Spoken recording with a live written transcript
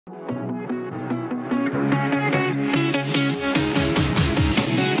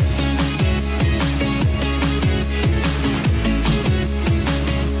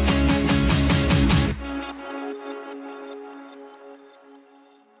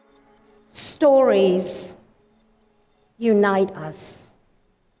Stories unite us.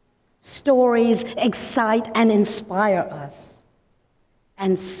 Stories excite and inspire us.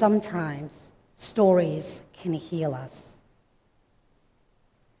 And sometimes stories can heal us.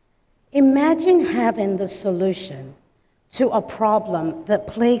 Imagine having the solution to a problem that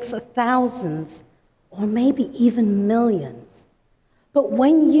plagues thousands or maybe even millions. But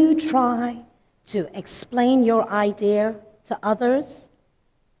when you try to explain your idea to others,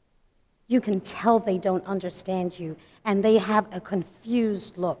 you can tell they don't understand you, and they have a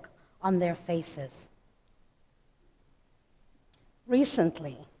confused look on their faces.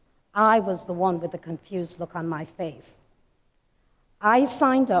 Recently, I was the one with the confused look on my face. I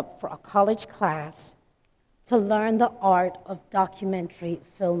signed up for a college class to learn the art of documentary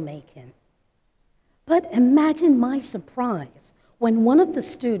filmmaking. But imagine my surprise when one of the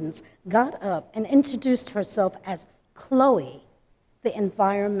students got up and introduced herself as Chloe, the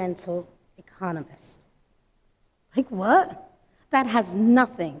environmental economist. Like, what? That has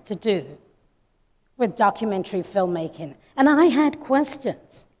nothing to do with documentary filmmaking. And I had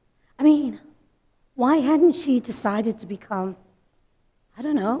questions. I mean, why hadn't she decided to become, I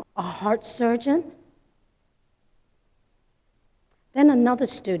don't know, a heart surgeon? Then another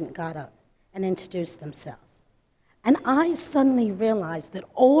student got up and introduced themselves. And I suddenly realized that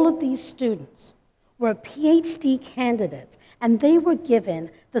all of these students were PhD candidates, and they were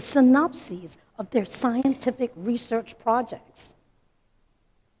given the synopses of their scientific research projects.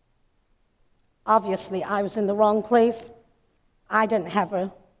 Obviously, I was in the wrong place. I didn't have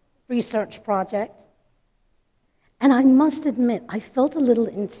a research project. And I must admit, I felt a little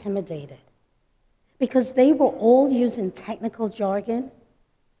intimidated because they were all using technical jargon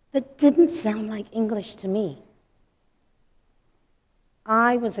that didn't sound like English to me.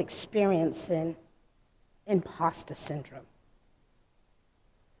 I was experiencing imposter syndrome.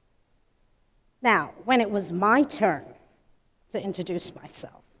 Now, when it was my turn to introduce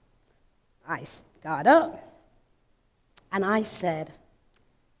myself, I got up and I said,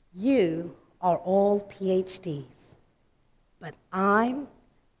 "You are all PhDs, but I'm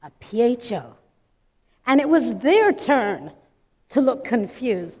a PHO." And it was their turn to look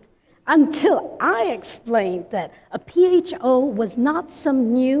confused until I explained that a PHO was not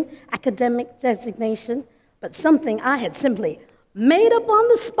some new academic designation, but something I had simply made up on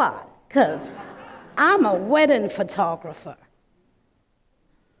the spot, because I'm a wedding photographer.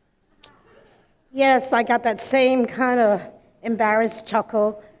 Yes, I got that same kind of embarrassed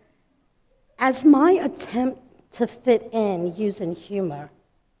chuckle as my attempt to fit in using humor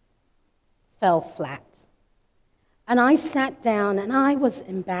fell flat. And I sat down and I was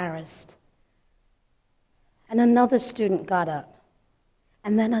embarrassed. And another student got up,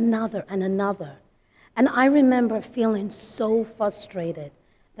 and then another and another. And I remember feeling so frustrated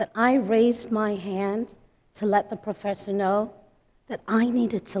that I raised my hand to let the professor know that I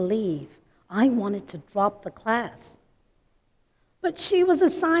needed to leave. I wanted to drop the class. But she was a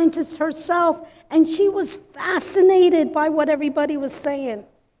scientist herself, and she was fascinated by what everybody was saying.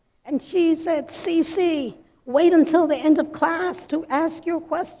 And she said, "CeCe, wait until the end of class to ask your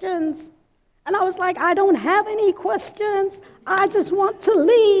questions." And I was like, "I don't have any questions. I just want to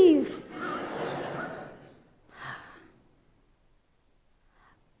leave."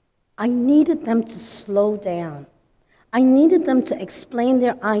 I needed them to slow down. I needed them to explain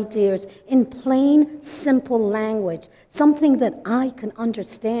their ideas in plain, simple language, something that I could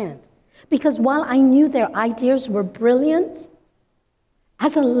understand. Because while I knew their ideas were brilliant,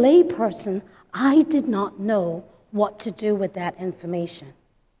 as a layperson, I did not know what to do with that information.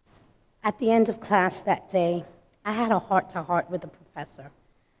 At the end of class that day, I had a heart-to-heart with the professor,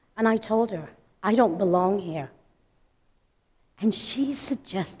 and I told her, "I don't belong here." And she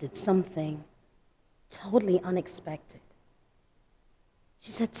suggested something totally unexpected.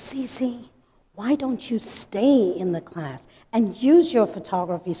 She said, "CeCe, why don't you stay in the class and use your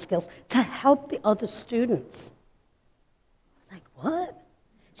photography skills to help the other students?" I was like, "What?"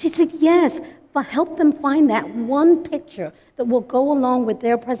 She said, "Yes, but help them find that one picture that will go along with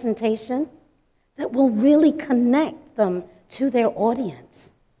their presentation that will really connect them to their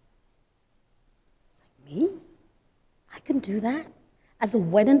audience." I was like, "Me? I can do that as a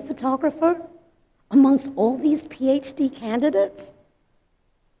wedding photographer amongst all these PhD candidates?"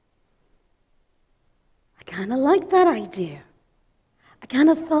 I kind of liked that idea. I kind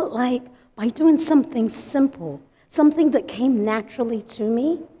of felt like by doing something simple, something that came naturally to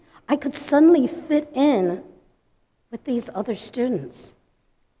me, I could suddenly fit in with these other students.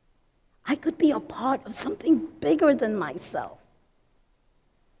 I could be a part of something bigger than myself.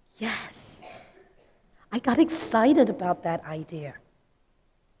 Yes, I got excited about that idea.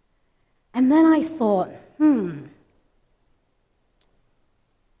 And then I thought,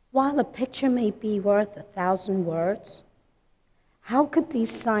 while a picture may be worth 1,000 words, how could these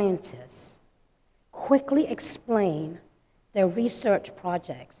scientists quickly explain their research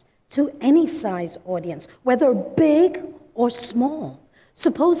projects to any size audience, whether big or small?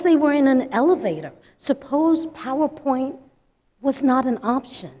 Suppose they were in an elevator. Suppose PowerPoint was not an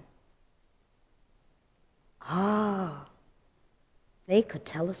option. They could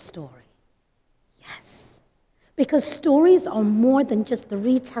tell a story. Yes. Because stories are more than just the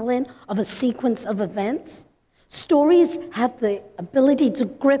retelling of a sequence of events. Stories have the ability to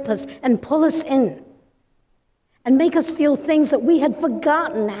grip us and pull us in and make us feel things that we had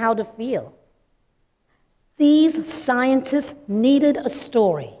forgotten how to feel. These scientists needed a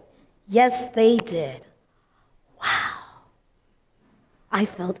story. Yes, they did. Wow. I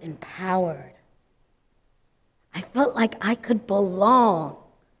felt empowered. I felt like I could belong.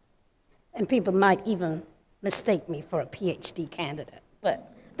 And people might even mistake me for a PhD candidate,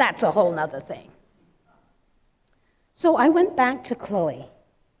 but that's a whole nother thing. So I went back to Chloe,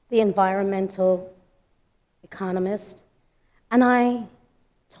 the environmental economist, and I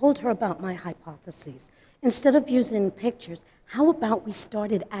told her about my hypotheses. Instead of using pictures, how about we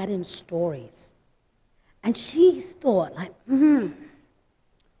started adding stories? And she thought, like,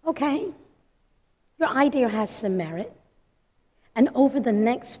 okay, your idea has some merit. And over the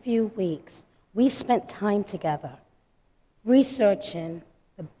next few weeks, we spent time together researching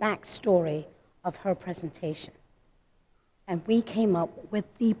the backstory of her presentation. And we came up with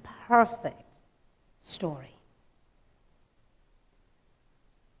the perfect story.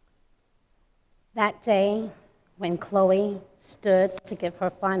 That day, when Chloe stood to give her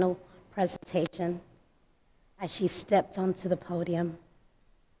final presentation, as she stepped onto the podium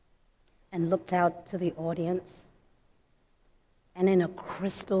and looked out to the audience, and in a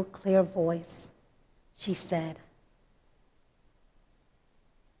crystal clear voice, she said,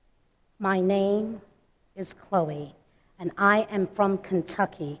 "My name is Chloe, and I am from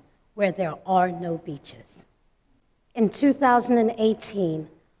Kentucky, where there are no beaches. In 2018,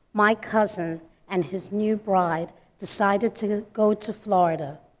 my cousin and his new bride decided to go to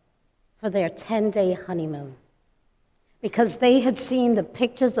Florida for their 10-day honeymoon because they had seen the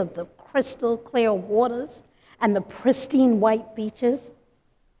pictures of the crystal clear waters and the pristine white beaches,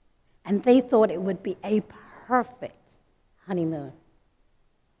 and they thought it would be a perfect honeymoon.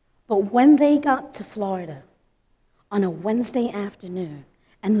 But when they got to Florida on a Wednesday afternoon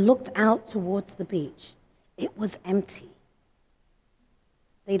and looked out towards the beach, it was empty.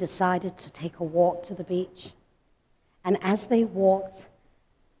 They decided to take a walk to the beach, and as they walked,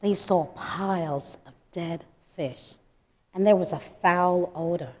 they saw piles of dead fish, and there was a foul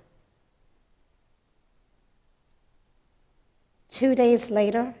odor. 2 days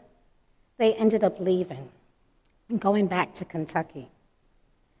later, they ended up leaving and going back to Kentucky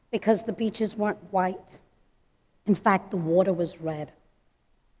because the beaches weren't white. In fact, the water was red.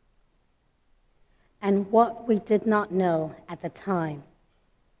 And what we did not know at the time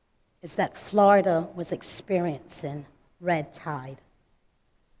is that Florida was experiencing red tide.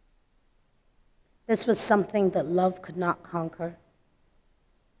 This was something that love could not conquer,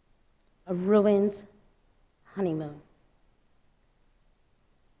 a ruined honeymoon.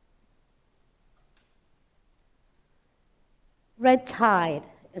 Red tide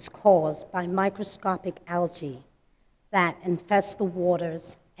is caused by microscopic algae that infest the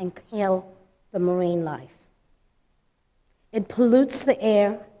waters and kill the marine life. It pollutes the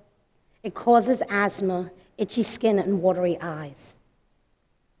air, it causes asthma, itchy skin, and watery eyes.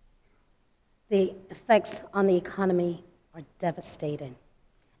 The effects on the economy are devastating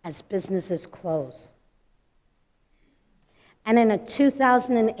as businesses close. And in a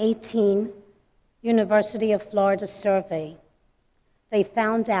 2018 University of Florida survey, they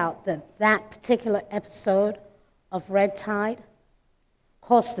found out that that particular episode of red tide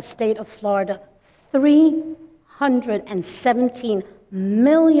cost the state of Florida $317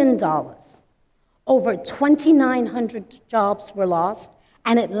 million. Over 2,900 jobs were lost,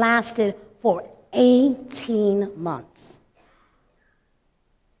 and it lasted for 18 months.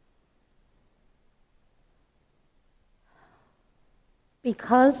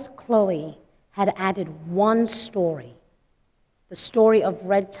 Because Chloe had added one story, the story of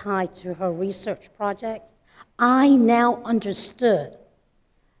red tide, to her research project, I now understood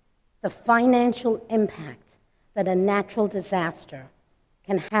the financial impact that a natural disaster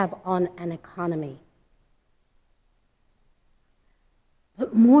can have on an economy.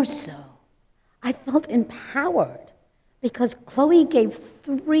 But more so, I felt empowered because Chloe gave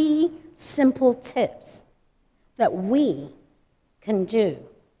 3 simple tips that we can do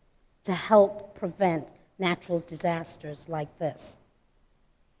to help prevent natural disasters like this.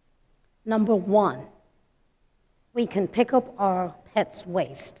 Number one, we can pick up our pet's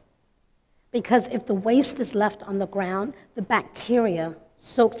waste. Because if the waste is left on the ground, the bacteria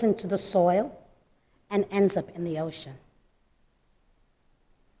soaks into the soil and ends up in the ocean.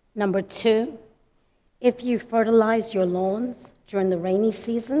 Number two, if you fertilize your lawns during the rainy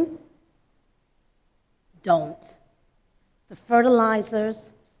season, don't. The fertilizers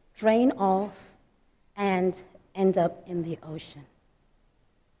drain off and end up in the ocean.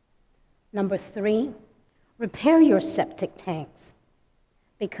 Number three, repair your septic tanks,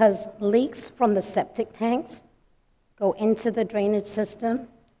 because leaks from the septic tanks go into the drainage system,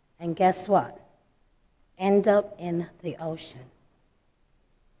 and guess what? End up in the ocean.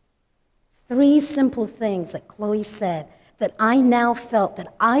 Three simple things that Chloe said that I now felt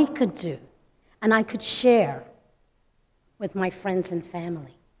that I could do and I could share with my friends and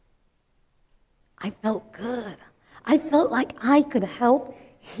family. I felt good. I felt like I could help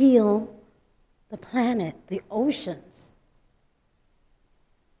heal the planet, the oceans.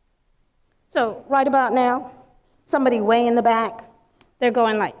 So right about now, somebody way in the back, they're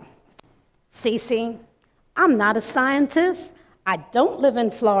going like, CeCe, I'm not a scientist, I don't live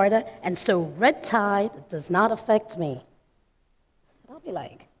in Florida, and so red tide does not affect me. I'll be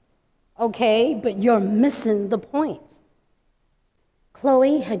like, okay, but you're missing the point.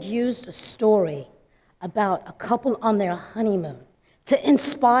 Chloe had used a story about a couple on their honeymoon to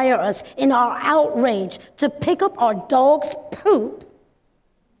inspire us in our outrage to pick up our dog's poop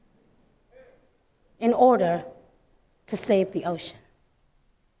in order to save the ocean.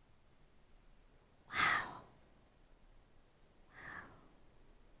 Wow.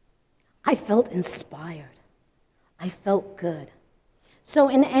 I felt inspired. I felt good. So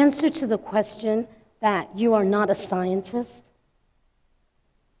in answer to the question that you are not a scientist,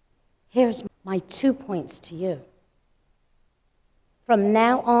 here's my 2 points to you. From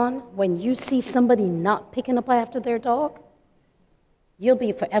now on, when you see somebody not picking up after their dog, you'll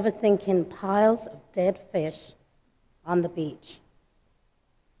be forever thinking piles of dead fish on the beach.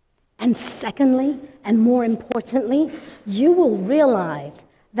 And secondly, and more importantly, you will realize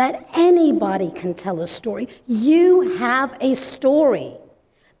that anybody can tell a story. You have a story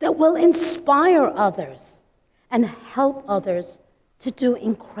that will inspire others and help others to do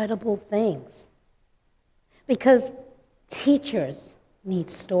incredible things. Because teachers need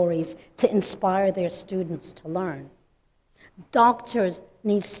stories to inspire their students to learn. Doctors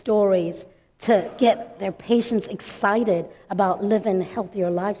need stories to get their patients excited about living healthier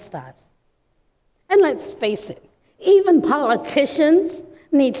lifestyles. And let's face it, even politicians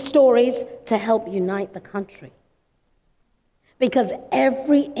need stories to help unite the country. Because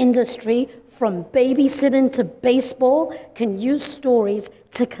every industry, from babysitting to baseball, can use stories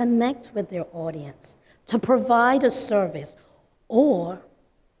to connect with their audience, to provide a service, or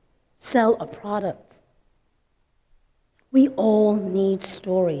sell a product. We all need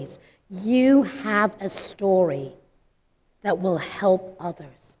stories. You have a story that will help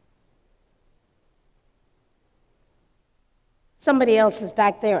others. Somebody else is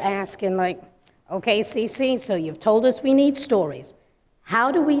back there asking, like, okay, CeCe, so you've told us we need stories.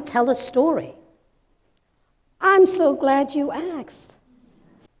 How do we tell a story? I'm so glad you asked.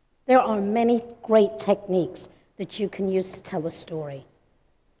 There are many great techniques that you can use to tell a story,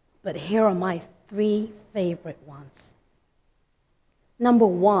 but here are my 3 favorite ones. Number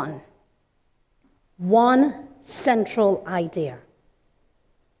one central idea.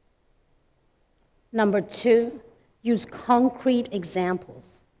 Number 2, use concrete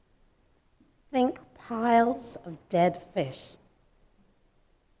examples. Think piles of dead fish.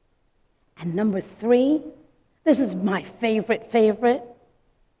 And number 3, this is my favorite,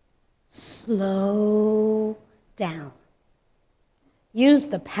 slow down. Use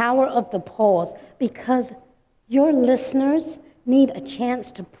the power of the pause, because your listeners need a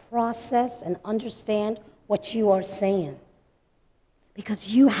chance to process and understand what you are saying, because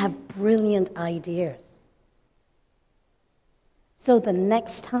you have brilliant ideas. So the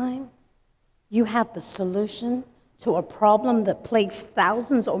next time you have the solution to a problem that plagues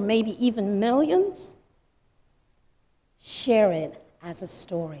thousands or maybe even millions, share it as a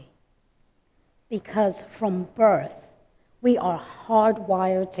story. Because from birth, we are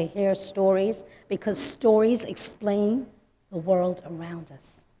hardwired to hear stories, because stories explain the world around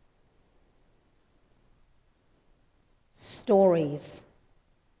us. Stories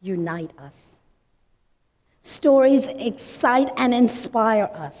unite us. Stories excite and inspire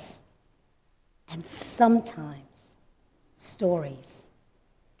us. And sometimes stories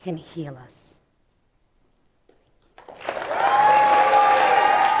can heal us.